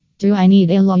Do I need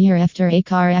a lawyer after a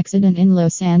car accident in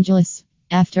Los Angeles?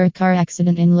 After a car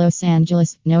accident in Los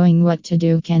Angeles, knowing what to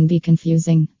do can be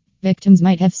confusing. Victims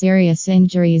might have serious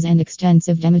injuries and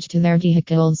extensive damage to their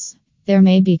vehicles. There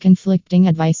may be conflicting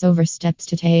advice over steps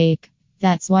to take.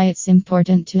 That's why it's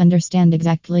important to understand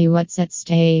exactly what's at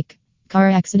stake.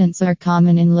 Car accidents are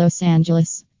common in Los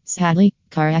Angeles. Sadly,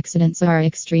 car accidents are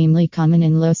extremely common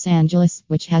in Los Angeles,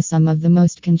 which has some of the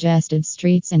most congested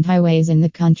streets and highways in the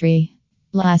country.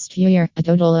 Last year, a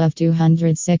total of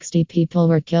 260 people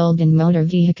were killed in motor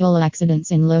vehicle accidents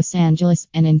in Los Angeles,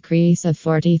 an increase of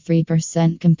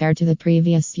 43% compared to the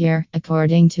previous year,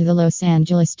 according to the Los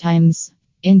Angeles Times.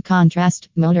 In contrast,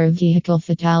 motor vehicle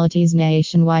fatalities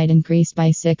nationwide increased by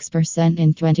 6%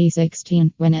 in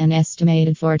 2016, when an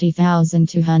estimated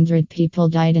 40,200 people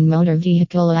died in motor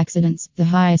vehicle accidents, the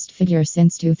highest figure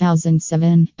since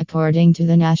 2007, according to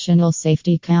the National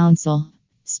Safety Council.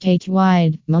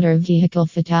 Statewide, motor vehicle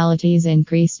fatalities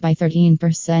increased by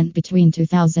 13% between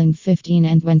 2015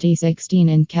 and 2016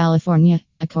 in California,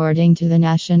 according to the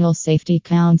National Safety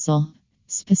Council.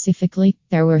 Specifically,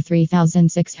 there were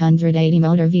 3,680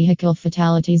 motor vehicle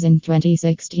fatalities in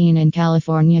 2016 in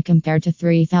California compared to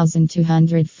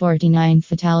 3,249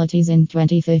 fatalities in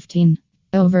 2015.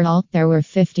 Overall, there were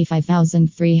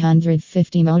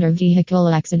 55,350 motor vehicle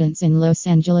accidents in Los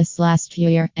Angeles last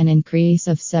year, an increase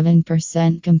of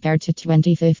 7% compared to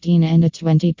 2015 and a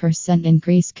 20%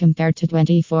 increase compared to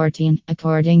 2014,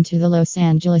 according to the Los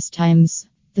Angeles Times.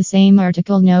 The same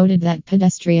article noted that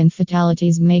pedestrian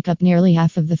fatalities make up nearly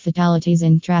half of the fatalities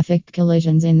in traffic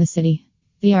collisions in the city.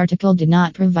 The article did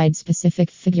not provide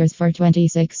specific figures for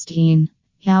 2016.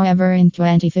 However, in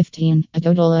 2015, a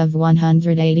total of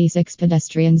 186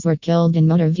 pedestrians were killed in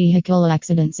motor vehicle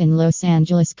accidents in Los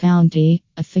Angeles County,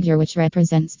 a figure which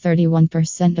represents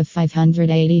 31% of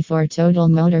 584 total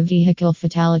motor vehicle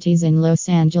fatalities in Los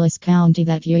Angeles County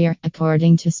that year,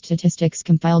 according to statistics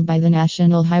compiled by the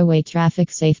National Highway Traffic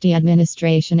Safety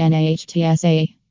Administration (NHTSA).